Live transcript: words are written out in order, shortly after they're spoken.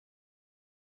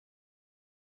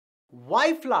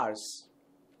Why flowers?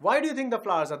 Why do you think the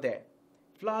flowers are there?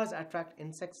 Flowers attract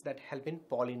insects that help in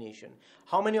pollination.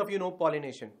 How many of you know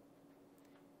pollination?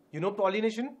 You know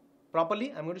pollination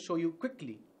properly? I'm going to show you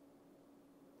quickly.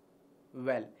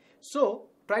 Well, so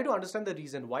try to understand the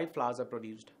reason why flowers are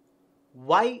produced.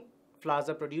 Why flowers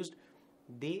are produced?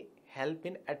 They help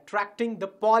in attracting the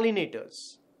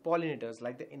pollinators. Pollinators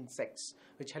like the insects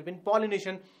which help in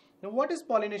pollination. Now what is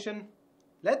pollination?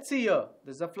 Let's see here.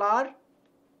 This is a flower.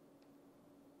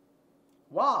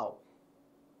 Wow.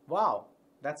 Wow.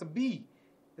 That's a bee.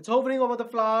 It's hovering over the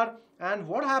flower, and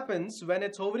what happens when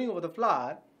it's hovering over the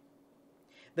flower?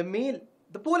 The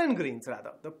pollen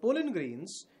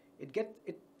grains,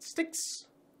 it sticks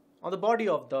on the body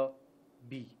of the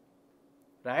bee,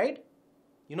 right?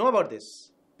 You know about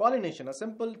this. Pollination, a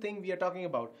simple thing we are talking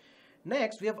about.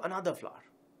 Next, we have another flower.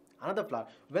 Another flower.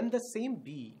 When the same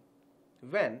bee,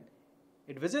 when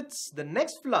it visits the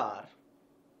next flower,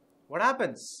 what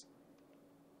happens?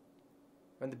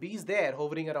 When the bee is there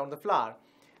hovering around the flower,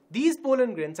 these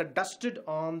pollen grains are dusted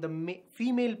on the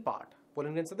female part.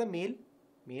 Pollen grains are the male,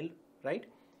 right?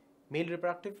 Male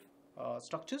reproductive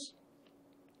structures.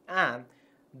 And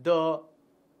the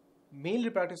male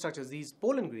reproductive structures, these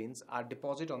pollen grains are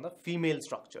deposited on the female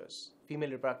structures,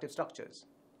 female reproductive structures.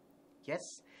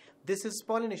 Yes, this is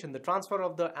pollination, the transfer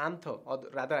of the anther, or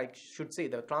rather I should say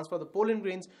the transfer of the pollen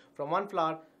grains from one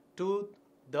flower to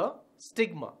the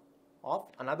stigma of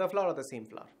another flower or the same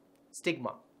flower.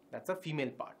 Stigma, that's a female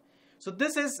part. So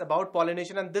this is about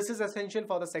pollination, and this is essential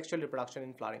for the sexual reproduction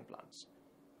in flowering plants.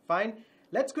 Fine.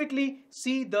 Let's quickly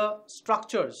see the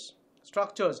structures.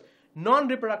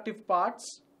 Non-reproductive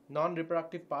parts.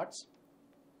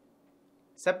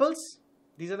 Sepals.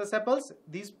 These are the sepals.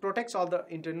 These protects all the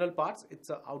internal parts. It's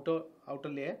a outer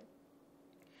layer.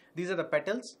 These are the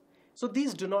petals. So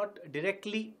these do not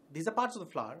directly, these are parts of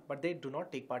the flower, but they do not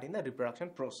take part in the reproduction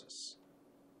process.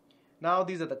 Now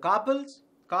these are the carpels.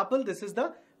 Carpel, this is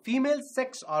the female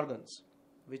sex organs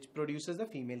which produces the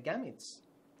female gametes.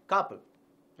 Carpel.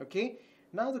 Okay.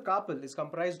 Now the carpel is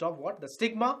comprised of what? The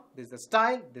stigma, this is the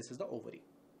style, this is the ovary.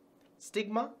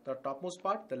 Stigma, the topmost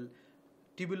part, the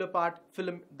tubular part,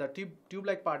 the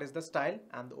tube-like part is the style,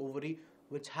 and the ovary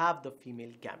which have the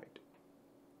female gamete.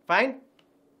 Fine?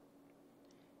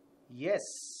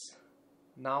 Yes.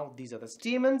 Now these are the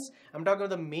stamens. I'm talking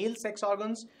about the male sex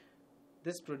organs.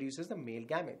 This produces the male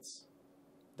gametes,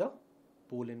 the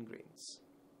pollen grains.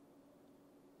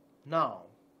 Now,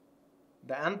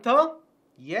 the anther,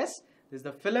 yes, this is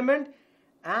the filament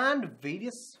and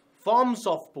various forms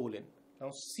of pollen.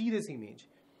 Now see this image.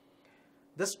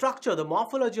 The structure, the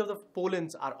morphology of the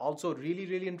pollens are also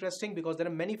really interesting because there are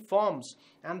many forms,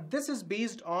 and this is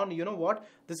based on, you know what?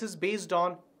 This is based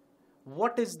on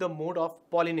what is the mode of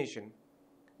pollination.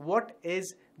 What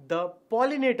is the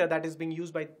pollinator that is being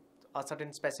used by a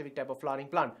certain specific type of flowering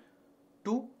plant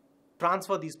to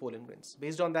transfer these pollen grains.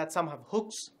 Based on that, some have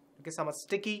hooks, okay, some are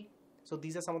sticky. So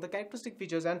these are some of the characteristic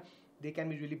features, and they can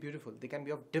be really beautiful. They can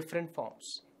be of different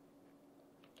forms.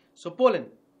 So pollen,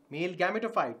 male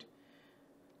gametophyte.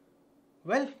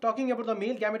 Well, talking about the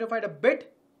male gametophyte a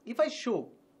bit, if I show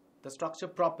the structure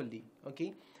properly,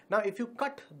 okay. Now if you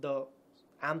cut the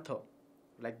anther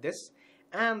like this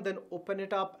and then open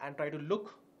it up and try to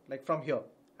look like from here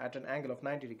at an angle of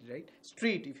 90 degrees, right?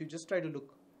 Straight, if you just try to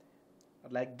look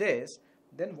like this,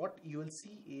 then what you will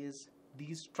see is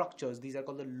these structures. These are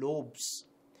called the lobes.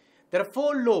 There are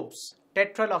 4 lobes,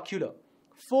 tetralocular,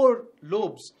 4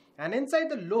 lobes, and inside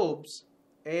the lobes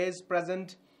is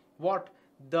present what?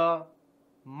 The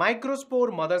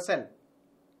microspore mother cell.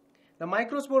 The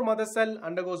microspore mother cell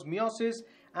undergoes meiosis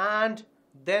and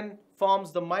then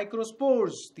forms the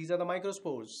microspores. These are the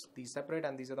microspores. These separate,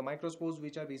 and these are the microspores,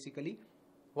 which are basically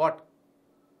what?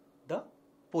 The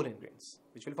pollen grains,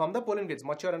 which will form the pollen grains,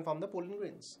 mature and form the pollen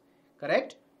grains.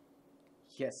 Correct?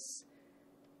 Yes.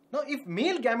 Now, if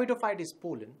male gametophyte is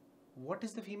pollen, what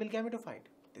is the female gametophyte?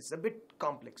 This is a bit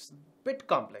complex.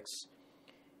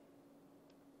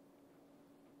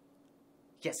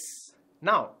 Yes.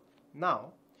 Now,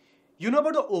 you know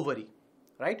about the ovary,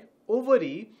 right?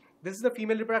 Ovary, this is the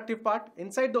female reproductive part.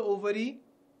 Inside the ovary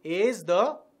is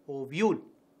the ovule.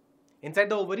 Inside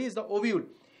the ovary is the ovule.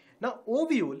 Now,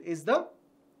 ovule is the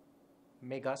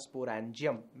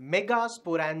megasporangium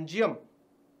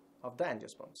of the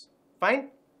angiosperms.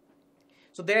 Fine.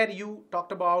 So there you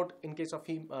talked about, in case of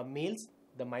males,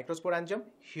 the microsporangium.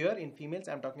 Here in females,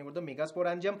 I am talking about the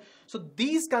megasporangium. So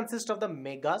these consist of the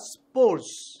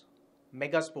megaspores.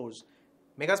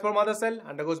 Megaspore mother cell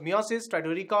undergoes meiosis, try to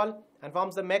recall, and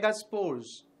forms the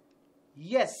megaspores.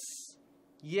 Yes.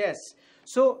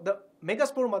 So the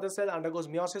megaspore mother cell undergoes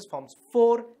meiosis, forms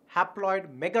 4 haploid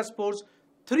megaspores.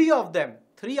 3 of them,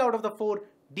 3 out of the 4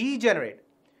 degenerate.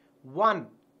 1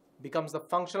 becomes the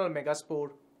functional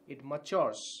megaspore. It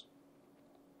matures.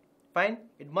 Fine?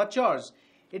 It matures.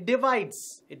 It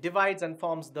divides. It divides and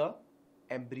forms the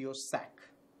embryo sac.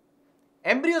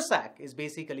 Embryo sac is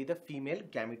basically the female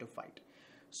gametophyte.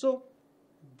 So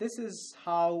this is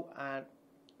how and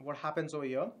what happens over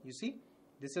here. You see,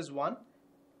 this is one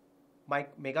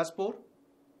megaspore.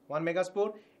 One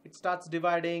megaspore. It starts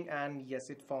dividing and yes,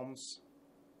 it forms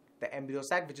the embryo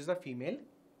sac, which is a female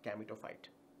gametophyte.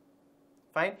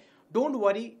 Fine. Don't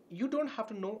worry. You don't have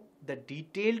to know the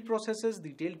detailed processes,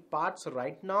 detailed parts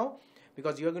right now,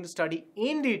 because you are going to study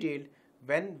in detail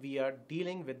when we are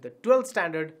dealing with the 12th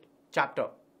standard chapter.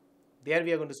 There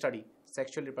we are going to study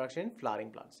sexual reproduction in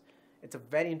flowering plants. It's a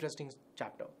very interesting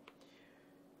chapter.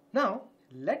 Now,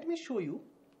 let me show you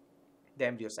the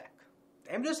embryo sac.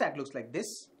 The embryo sac looks like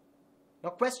this. Now,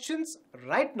 questions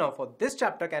right now for this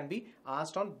chapter can be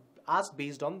asked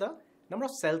based on the number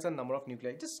of cells and number of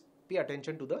nuclei. Just pay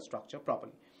attention to the structure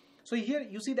properly. So here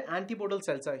you see the antipodal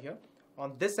cells are here.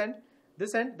 On this end,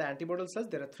 the antipodal cells,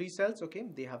 there are 3 cells, okay?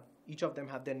 They have, each of them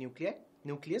have their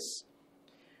nucleus.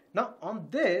 Now on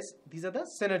this, these are the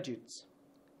synergids.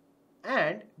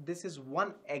 And this is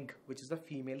one egg, which is the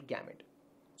female gamete.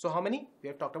 So how many? We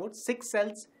have talked about 6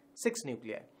 cells, 6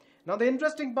 nuclei. Now the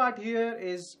interesting part here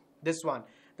is this one.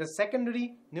 The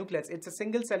secondary nucleus, it's a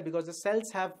single cell because the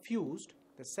cells have fused.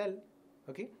 The cell,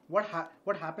 okay?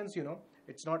 What happens, you know,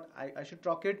 it's not, I should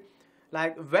talk it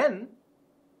like when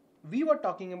we were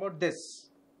talking about this,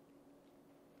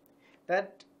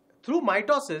 that through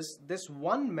mitosis, this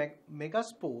one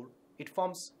megaspore, it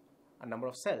forms a number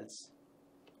of cells.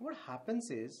 What happens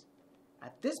is,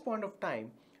 at this point of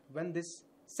time, when this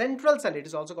central cell, it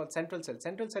is also called central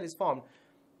cell is formed,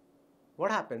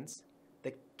 what happens?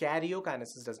 The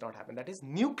karyokinesis does not happen. That is,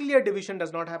 nuclear division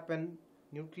does not happen.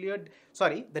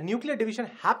 The nuclear division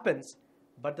happens,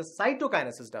 but the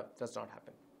cytokinesis does not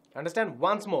happen. Understand?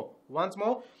 Once more.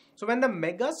 So when the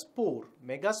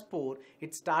megaspore,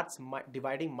 it starts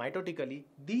dividing mitotically,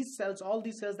 these cells, all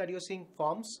these cells that you're seeing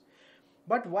forms.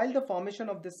 But while the formation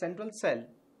of the central cell,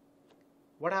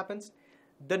 what happens?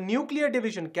 The nuclear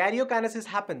division, karyokinesis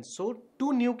happens. So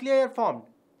 2 nuclei are formed,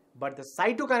 but the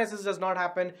cytokinesis does not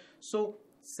happen. So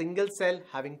single cell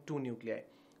having 2 nuclei.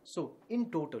 So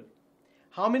in total,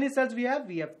 how many cells we have?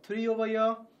 We have 3 over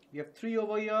here, we have 3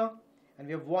 over here, and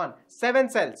we have 1. 7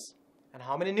 cells. And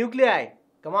how many nuclei?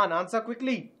 Come on, answer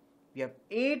quickly. We have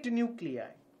 8 nuclei.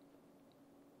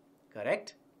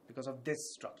 Correct? Because of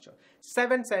this structure.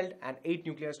 7-celled and 8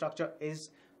 nuclear structure is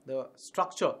the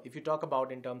structure if you talk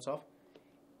about in terms of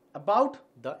about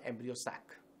the embryo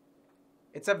sac.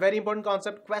 It's a very important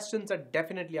concept. Questions are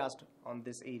definitely asked on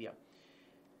this area.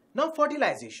 Now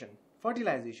fertilization.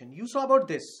 You saw about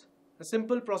this. A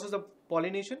simple process of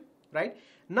pollination, right?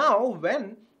 Now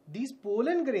when these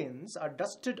pollen grains are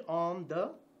dusted on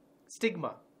the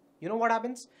stigma, you know what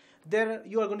happens? There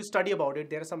you are going to study about it.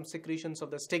 There are some secretions of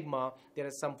the stigma. There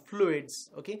are some fluids.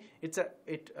 Okay, it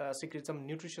secretes some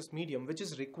nutritious medium which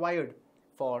is required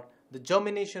for the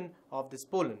germination of this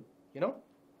pollen. You know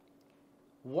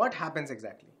what happens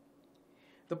exactly?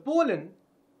 The pollen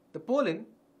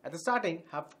at the starting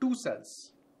have 2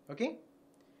 cells. Okay,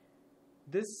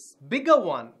 this bigger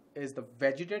one is the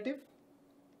vegetative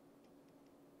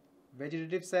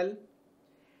cell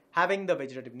having the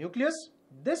vegetative nucleus.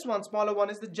 This one, smaller one,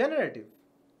 is the generative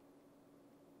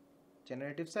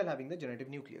cell having the generative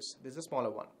nucleus. This is the smaller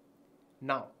one.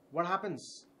 Now, what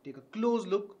happens? Take a close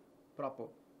look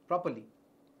properly.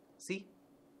 See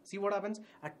what happens?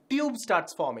 A tube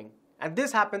starts forming, and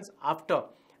this happens after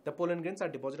the pollen grains are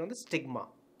deposited on the stigma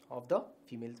of the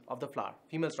flower,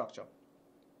 female structure.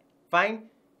 Fine,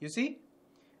 you see?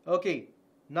 Okay,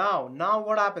 now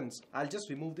what happens? I'll just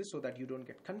remove this so that you don't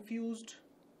get confused.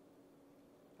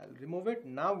 I'll remove it.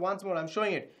 Now once more I'm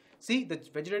showing it. See, the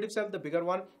vegetative cell, the bigger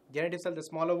one, generative cell, the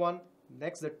smaller one.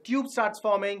 Next, the tube starts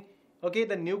forming. Okay,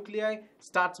 the nuclei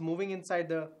starts moving inside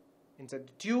the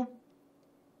tube.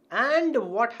 And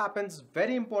what happens?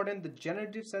 Very important, the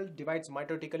generative cell divides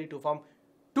mitotically to form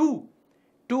two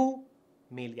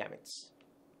male gametes.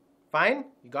 Fine,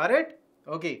 you got it?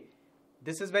 Okay,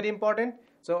 this is very important.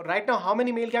 So right now, how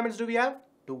many male gametes do we have?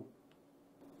 2.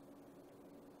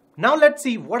 Now let's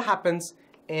see what happens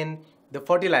in the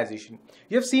fertilization.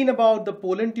 You have seen about the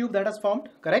pollen tube that has formed,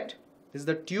 correct? This is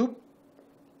the tube.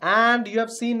 And you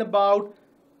have seen about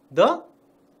the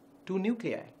 2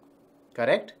 nuclei,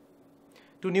 correct?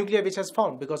 2 nuclei which has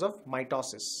formed because of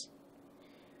mitosis.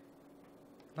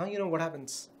 Now you know what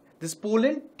happens. this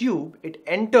pollen tube, it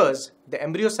enters the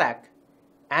embryo sac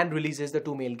and releases the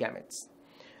 2 male gametes.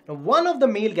 Now, one of the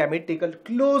male gamete, take a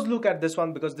close look at this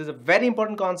one because this is a very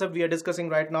important concept we are discussing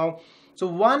right now. So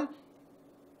one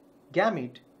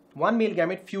male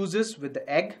gamete fuses with the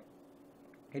egg.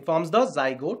 It forms the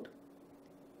zygote.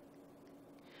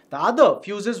 The other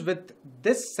fuses with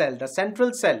this cell, the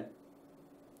central cell,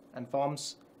 and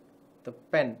forms the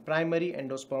PEN, primary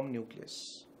endosperm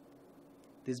nucleus.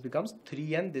 This becomes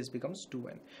 3N, this becomes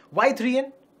 2N. Why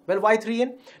 3N? Well, why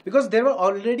 3N? Because there were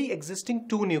already existing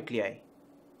 2 nuclei.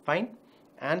 Fine.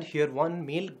 And here one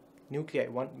male nuclei,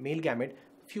 one male gamete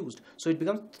fused. So it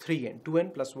becomes 3N,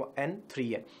 2N plus 1N,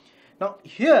 3N. Now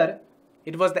here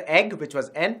it was the egg which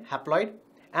was N, haploid,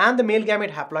 and the male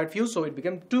gamete haploid fused. So it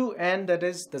became 2N, that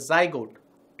is the zygote,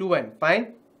 2N.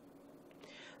 Fine.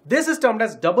 This is termed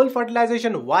as double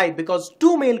fertilization. Why? Because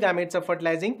 2 male gametes are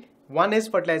fertilizing. One is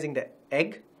fertilizing the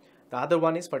egg, the other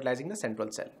one is fertilizing the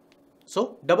central cell.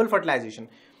 So double fertilization.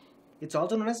 It's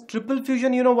also known as triple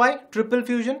fusion. You know why? Triple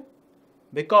fusion?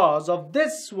 Because of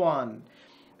this one.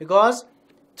 Because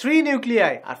 3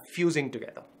 nuclei are fusing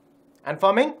together and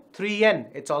forming 3N.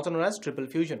 It's also known as triple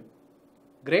fusion.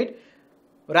 Great.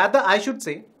 I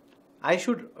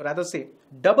should rather say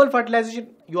double fertilization.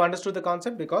 You understood the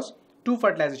concept because 2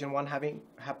 fertilization, one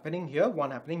happening here,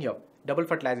 one happening here. Double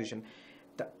fertilization.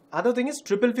 The other thing is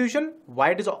triple fusion.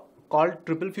 Why it is called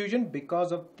triple fusion?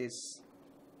 Because of this.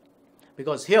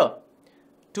 Because here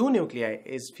 2 nuclei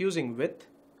is fusing with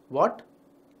what?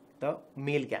 The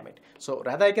male gamete. So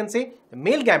rather I can say the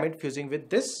male gamete fusing with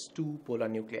this 2 polar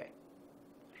nuclei.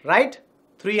 Right?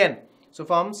 3N. So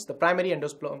forms the primary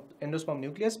endosperm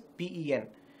nucleus, PEN.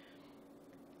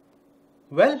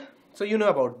 Well, so you know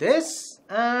about this,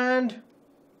 and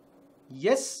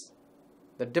yes,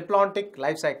 the diplontic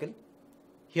life cycle.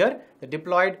 Here the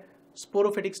diploid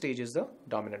sporophytic stage is the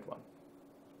dominant one.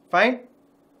 Fine.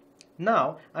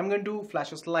 Now I'm going to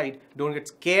flash a slide. Don't get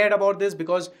scared about this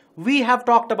because we have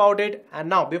talked about it, and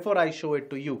now before I show it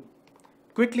to you,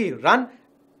 quickly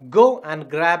go and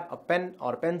grab a pen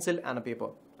or a pencil and a paper.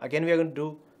 Again, we are going to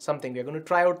do something. We are going to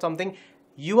try out something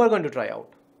you are going to try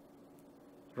out.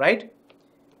 Right?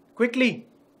 Quickly,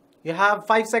 you have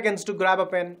 5 seconds to grab a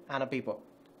pen and a paper.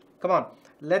 Come on,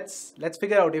 let's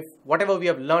figure out if whatever we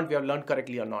have learned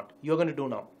correctly or not. You're going to do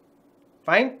now.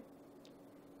 Fine?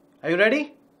 Are you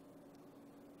ready?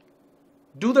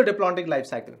 Do the diplontic life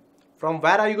cycle. From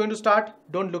where are you going to start?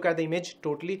 Don't look at the image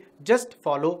totally. Just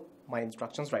follow my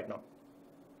instructions right now.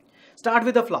 Start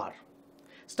with the flower.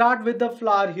 Start with the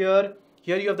flower here.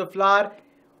 Here you have the flower.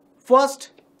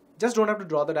 First, just don't have to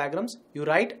draw the diagrams. You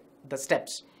write the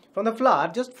steps. From the flower,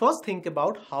 just first think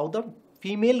about how the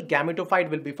female gametophyte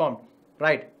will be formed.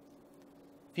 Right?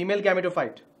 Female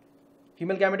gametophyte.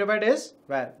 Female gametophyte is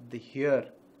where? Here.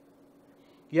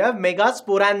 You have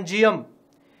megasporangium,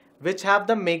 which have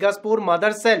the megaspore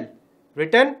mother cell.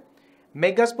 Written,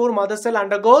 megaspore mother cell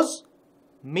undergoes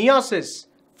meiosis,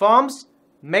 forms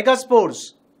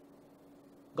megaspores.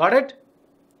 Got it?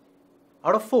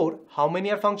 Out of 4, how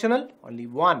many are functional? Only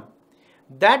 1.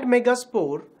 That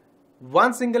megaspore,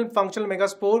 one single functional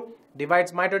megaspore,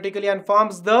 divides mitotically and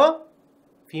forms the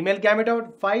female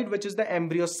gametophyte, which is the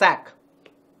embryo sac.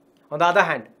 On the other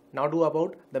hand, now do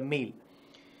about the male.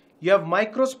 You have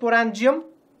microsporangium,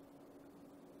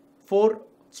 4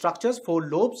 structures, 4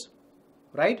 lobes,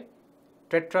 right?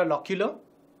 Tetralocular.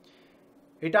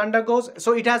 It undergoes,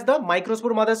 so it has the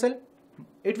microspore mother cell.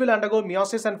 It will undergo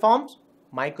meiosis and forms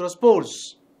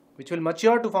microspores, which will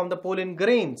mature to form the pollen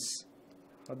grains.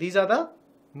 Now, these are the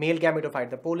male gametophyte,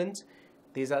 the pollens.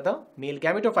 These are the male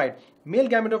gametophyte. Male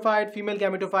gametophyte, female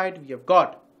gametophyte, we have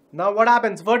got. Now what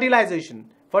happens? Fertilization.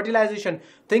 Fertilization.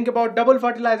 Think about double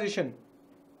fertilization.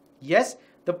 Yes,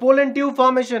 the pollen tube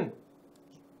formation.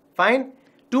 Fine.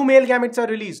 2 male gametes are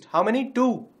released. How many?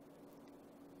 2.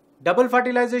 Double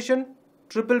fertilization,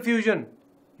 triple fusion.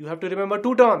 You have to remember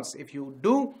 2 terms. If you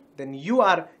do, then you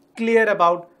are clear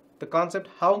about the concept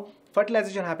how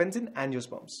fertilization happens in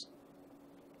angiosperms.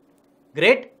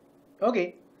 Great.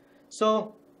 Okay.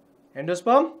 So,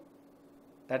 endosperm,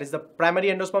 that is the primary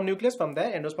endosperm nucleus. From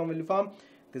there, endosperm will form.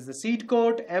 This is the seed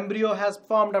coat. Embryo has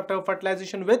formed after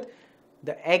fertilization with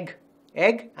the egg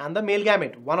and the male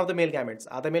gamete. One of the male gametes.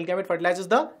 Other male gamete fertilizes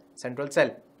the central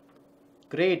cell.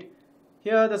 Great.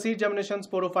 Here the seed germination,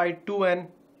 sporophyte, 2N.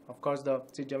 Of course, the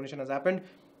seed germination has happened.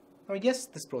 Now, yes,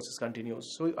 this process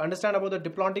continues. So, you understand about the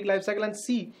diplontic life cycle and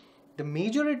see the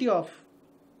majority of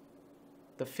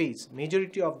the phase,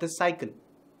 majority of this cycle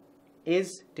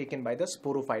is taken by the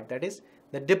sporophyte, that is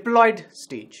the diploid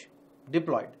stage.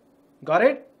 Diploid. Got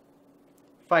it?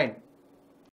 Fine.